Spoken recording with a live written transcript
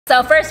So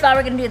first of all,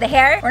 we're gonna do the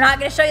hair. We're not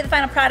gonna show you the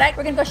final product.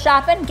 We're gonna go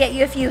shopping, get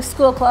you a few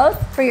school clothes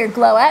for your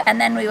glow up,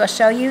 and then we will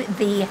show you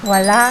the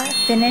voila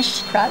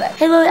finished product.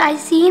 Hey Lily, I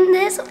seen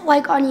this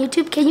like on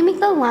YouTube. Can you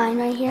make the line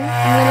right here?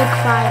 I'm gonna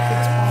cry if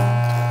it's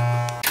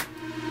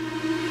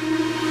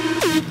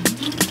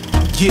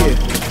bald. Yeah.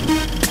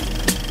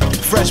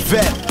 Fresh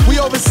vet. We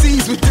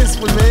overseas with this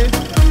one, man.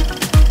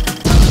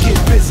 Get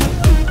busy.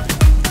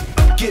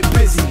 Get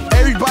busy.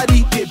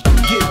 Everybody get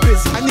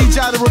busy. I need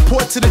y'all to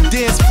report to the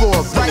dance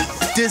floor right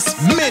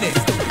this minute.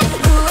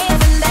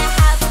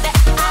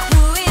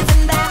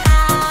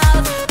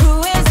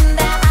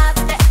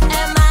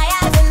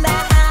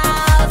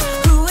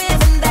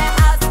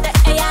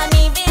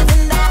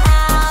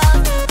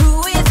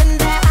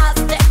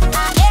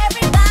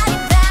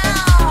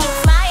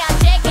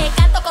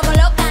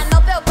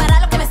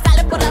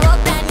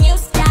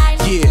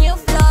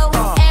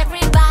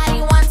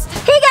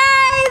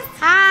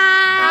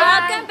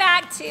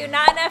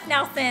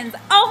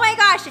 Oh my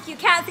gosh, if you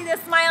can't see the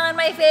smile on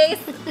my face,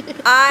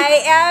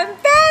 I am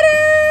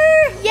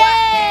better!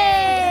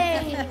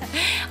 Yay!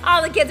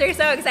 All the kids are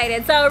so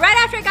excited. So right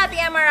after I got the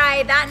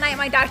MRI, that night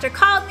my doctor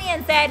called me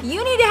and said,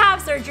 you need to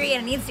have surgery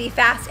and it needs to be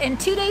fast. And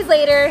 2 days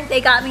later, they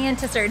got me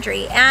into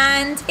surgery.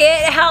 And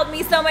it helped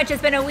me so much.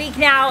 It's been a week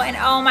now and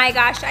oh my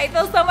gosh, I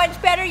feel so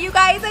much better, you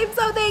guys. I'm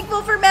so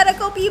thankful for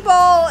medical people.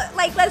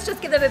 Like, let's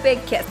just give them a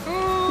big kiss.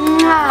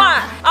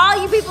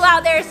 All you people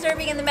out there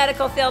serving in the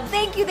medical field,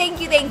 thank you, thank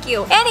you, thank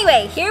you.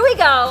 Anyway, here we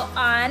go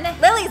on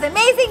LiLee's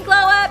amazing glow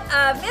up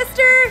of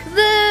Mr.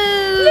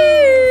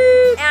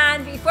 Blue.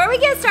 And before we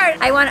get started,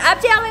 I want to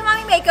update all my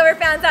mommy makeover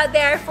fans out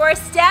there for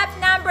step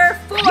number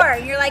 4.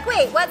 You're like,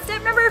 wait, what's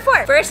step number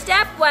 4? First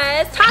step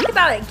was talk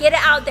about it, get it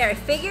out there,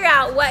 figure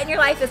out what in your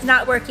life is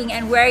not working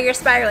and where you're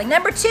spiraling.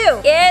 Number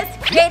 2 is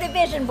create a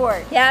vision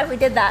board. Yeah, we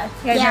did that.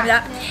 You guys remember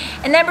that?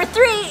 And number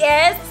 3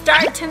 is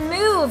start to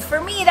move. For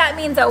me, that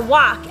means a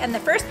walk. And the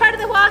first part of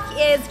the walk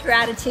is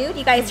gratitude.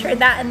 You guys heard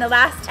that in the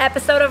last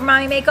episode of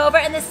Mommy Makeover.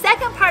 And the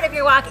second part of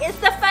your walk is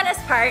the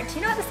funnest part. Do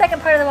you know what the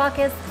second part of the walk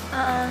is?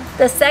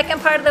 The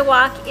second part of the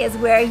walk is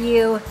where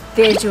you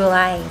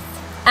visualize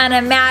and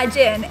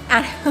imagine.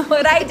 And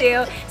what I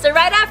do, so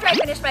right after I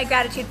finish my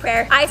gratitude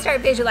prayer, I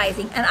start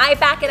visualizing and I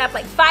back it up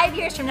like 5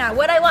 years from now,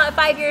 what I want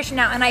 5 years from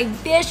now, and I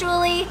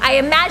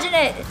imagine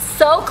it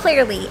so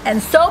clearly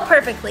and so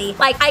perfectly,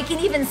 like I can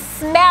even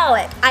smell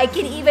it, I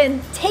can even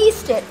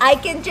taste it, I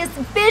can just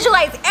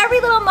visualize every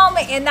little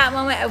moment in that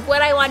moment of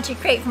what I want to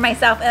create for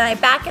myself, and I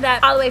back it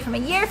up all the way from a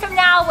year from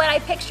now, what I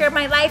picture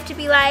my life to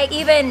be like,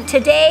 even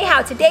today,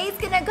 how today's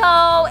gonna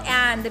go,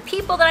 and the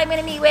people that I'm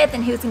gonna meet with,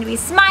 and who's gonna be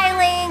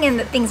smiling, and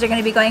the things are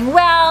gonna be going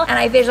well, and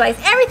I visualize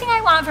everything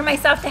I want for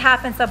myself to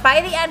happen. So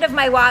by the end of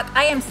my walk,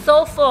 I am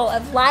so full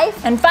of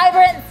life and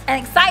vibrance and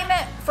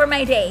excitement for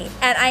my day.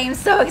 And I am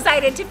so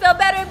excited to feel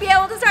better and be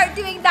able to start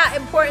doing that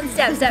important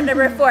step, step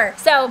number 4.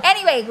 So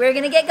anyway, we're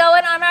gonna get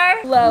going on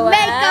our glow up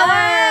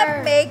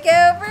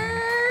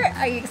makeover.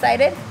 Are you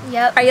excited?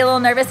 Yep. Are you a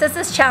little nervous? This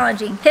is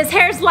challenging. His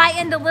hair's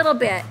lightened a little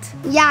bit.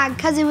 Yeah,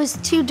 because it was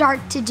too dark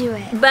to do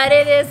it. But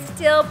it is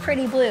still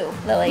pretty blue,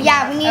 LiLee.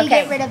 Yeah, we need to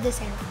get rid of this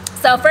hair.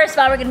 So first of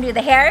all, we're gonna do the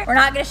hair. We're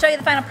not gonna show you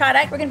the final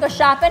product. We're gonna go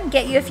shopping,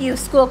 get you a few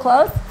school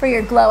clothes for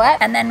your glow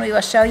up, and then we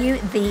will show you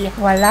the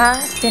voila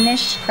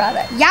finished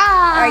product. Yeah!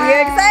 Are you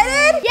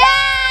excited?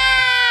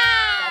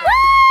 Yeah!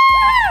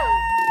 Woo!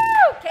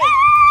 Okay,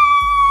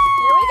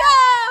 here we go.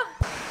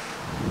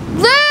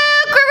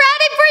 Luke, we're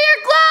ready for your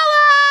glow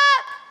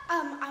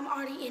up! I'm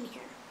already in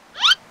here.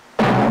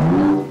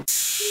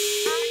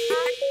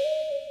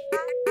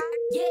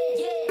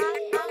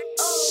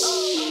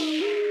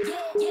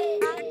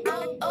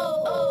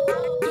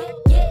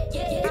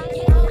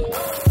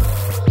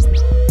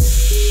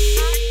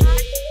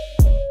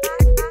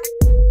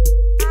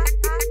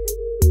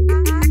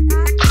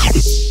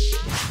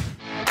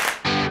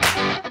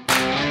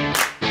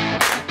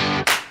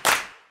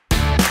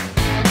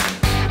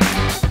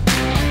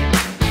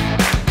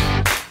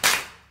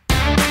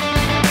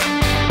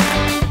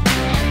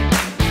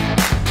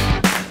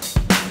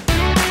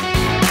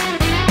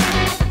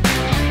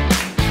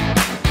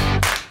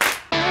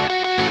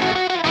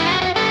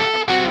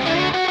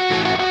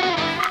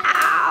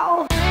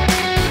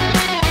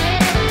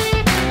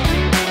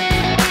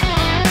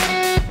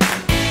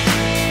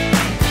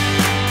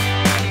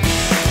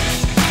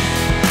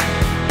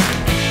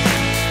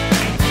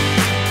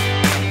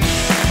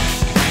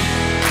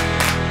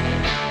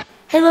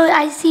 Hey Lily,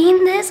 I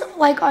seen this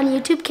like on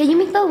YouTube. Can you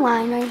make the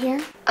line right here?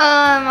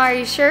 Are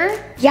you sure?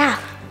 Yeah.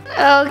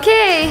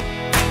 Okay.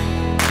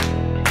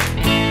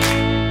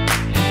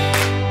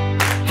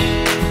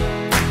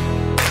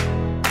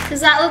 Does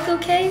that look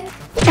okay?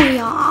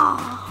 Yeah.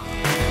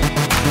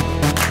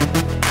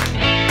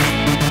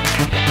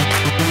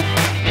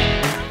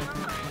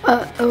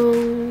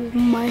 Uh-oh,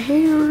 my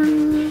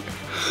hair.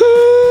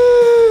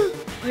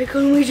 Why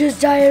couldn't we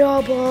just dye it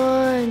all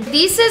blonde?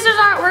 These scissors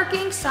aren't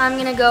working, so I'm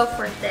gonna go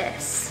for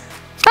this.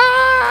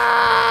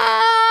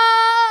 Ah!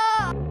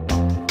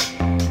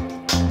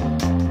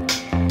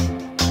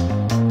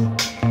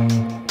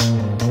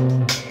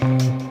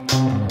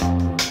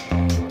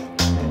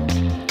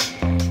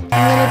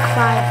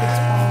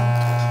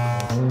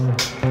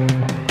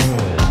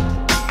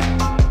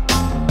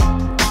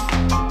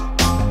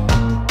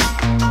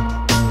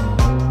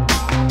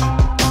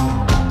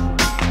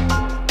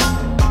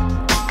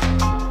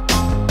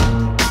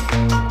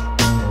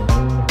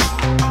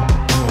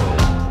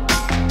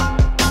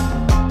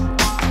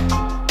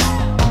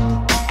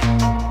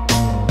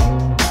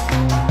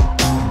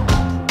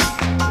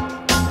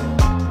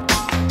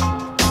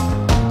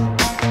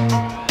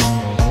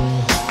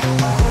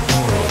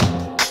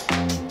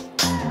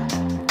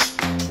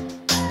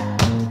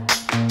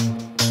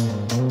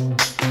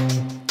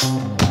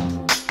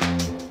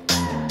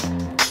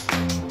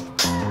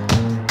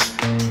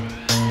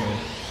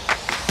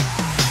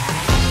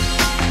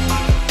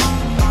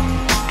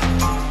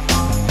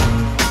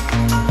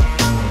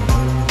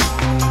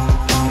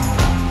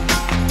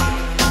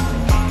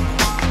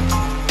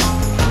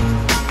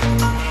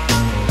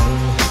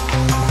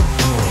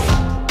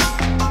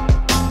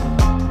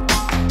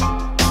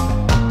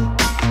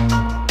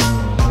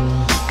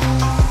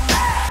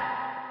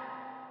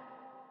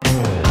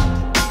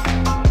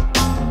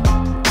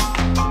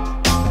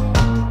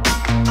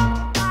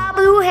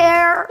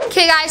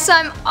 So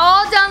I'm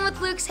all done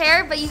with Luke's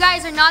hair, but you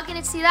guys are not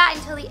gonna see that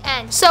until the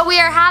end. So we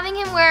are having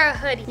him wear a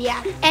hoodie.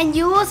 Yeah, and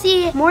you will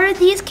see more of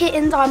these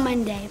kittens on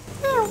Monday.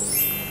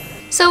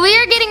 So we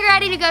are getting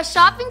ready to go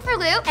shopping for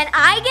Luke, and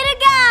I get to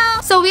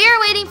go. So we are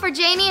waiting for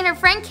Jaine and her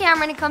friend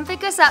Cameron to come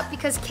pick us up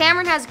because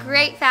Cameron has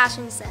great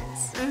fashion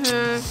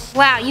sense.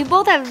 Wow, you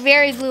both have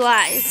very blue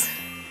eyes.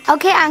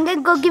 Okay, I'm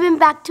gonna go give him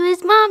back to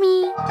his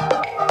mommy.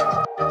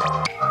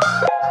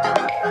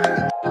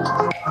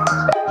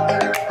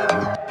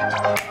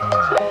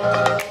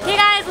 Hey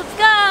guys, let's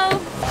go.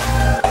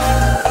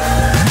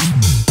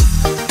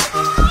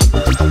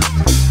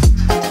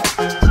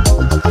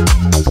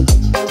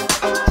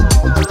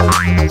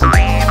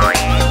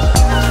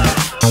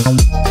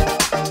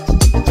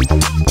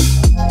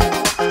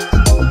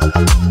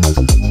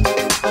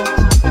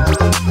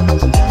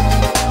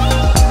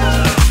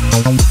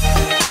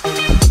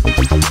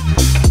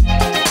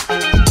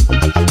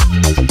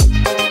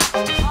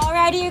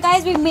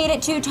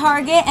 To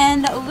Target,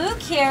 and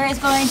Luke here is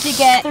going to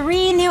get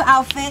 3 new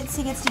outfits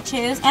he gets to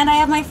choose, and I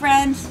have my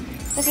friend,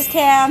 this is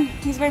Cam,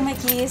 he's wearing my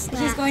keys.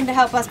 He's going to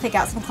help us pick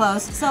out some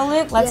clothes. So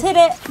Luke, let's hit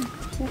it.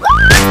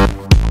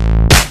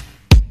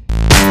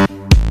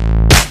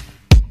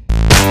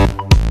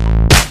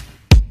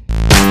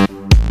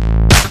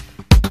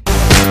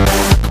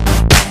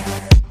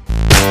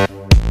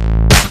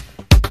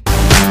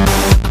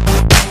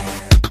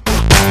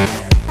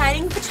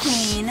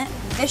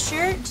 This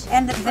shirt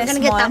and this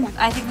one.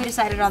 I think we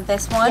decided on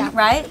this one,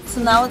 right?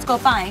 So now let's go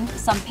find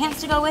some pants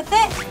to go with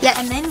it. Yes.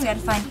 And then we gotta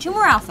find 2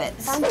 more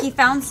outfits. He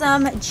found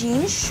some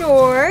jean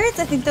shorts.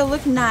 I think they'll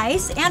look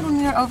nice. And when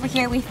we were over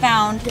here, we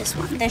found this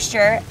one. This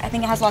shirt. I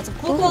think it has lots of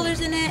cool colors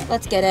in it.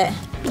 Let's get it.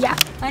 Yeah.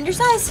 Find your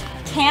size.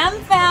 Cam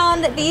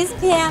found these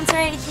pants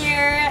right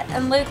here,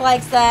 and Luke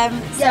likes them.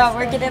 So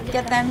we're gonna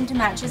get them to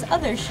match his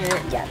other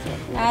shirt. Yes.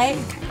 Right?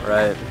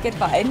 Right. Good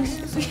find.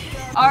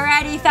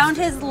 Alrighty, found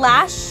his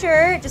last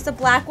shirt, just a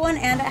black one,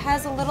 and it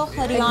has a little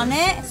hoodie on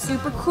it.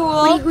 Super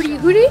cool.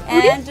 Hoodie.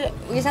 And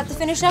we just have to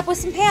finish up with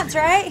some pants,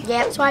 right?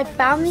 Yeah, so I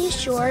found these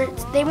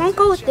shorts. They won't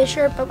go with this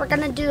shirt, but we're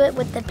gonna do it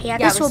with the pants. Yeah,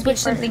 this we'll will be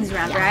switch some things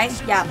around, yeah. right?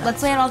 Yeah,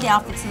 let's lay out all the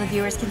outfits so the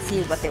viewers can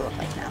see what they look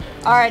like now.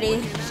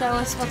 Alrighty, show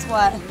us what's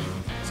what.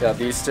 So got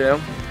these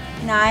 2.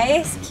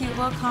 Nice, cute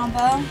little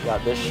combo.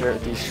 Got this shirt,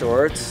 these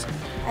shorts.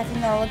 I think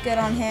that'll look good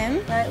on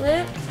him, right,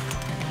 Luke?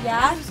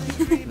 Yeah?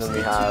 And then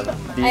we have I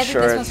these think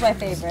shirts this one's my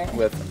favorite.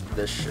 with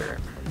this shirt.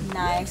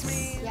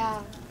 Nice.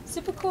 Yeah.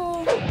 Super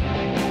cool.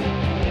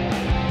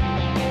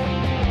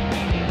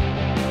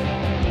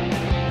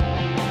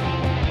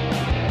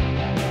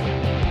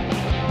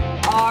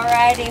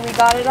 Alrighty, we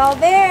got it all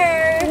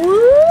there.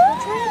 Woo!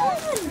 Let's try it on.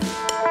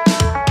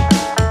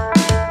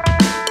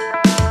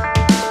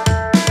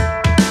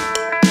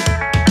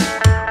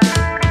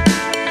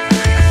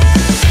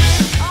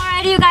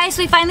 Alrighty, you guys,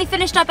 we finally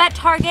finished up at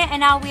Target, and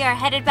now we are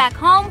headed back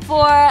home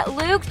for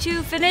Luke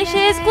to finish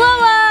his glow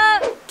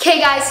up. Okay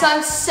guys, so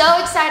I'm so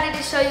excited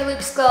to show you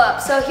Luke's glow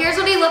up. So here's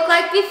what he looked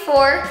like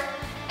before,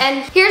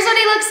 and here's what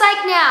he looks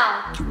like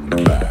now.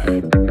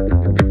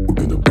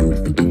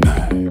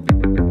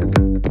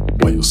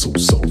 So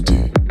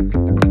salty,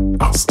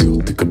 I'll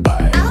still think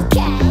about it.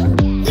 Okay,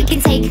 we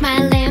can take my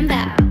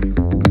Lambo.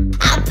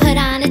 I'll put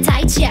on a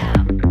tight show.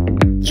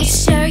 You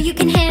sure you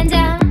can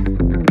handle?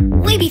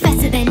 We be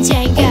faster than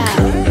Django.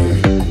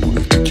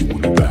 Gonna take you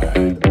on a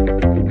ride.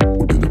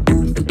 We're gonna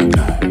burn for the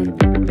night.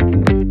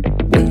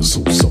 When you're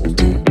so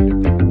salty,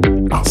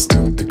 I'll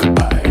still think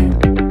about it.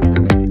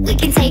 We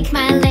can take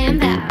my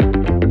Lambo.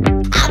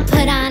 I'll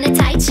put on a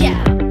tight show.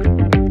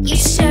 You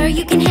sure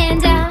you can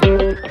handle?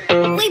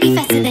 We be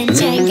faster than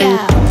Django.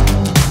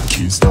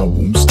 Can't stop,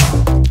 won't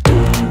stop.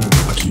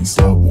 I can't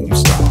stop, won't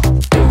stop.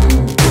 I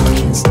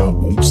can't stop,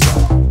 won't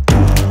stop.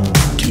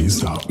 Can't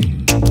stop.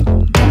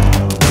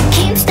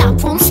 Can't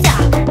stop, won't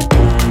stop.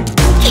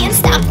 Can't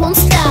stop, won't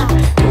stop.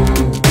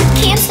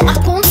 Can't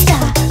stop, won't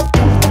stop.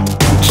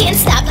 Can't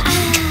stop.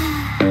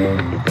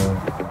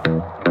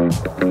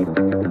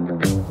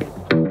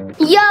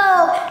 Yo,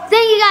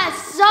 thank you guys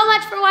so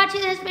much for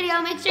watching this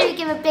video. Make sure you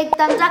give a big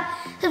thumbs up,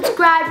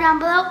 subscribe down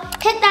below,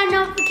 hit that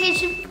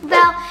notification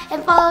bell,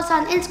 and follow us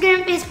on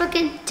Instagram, Facebook,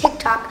 and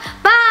TikTok.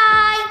 Bye!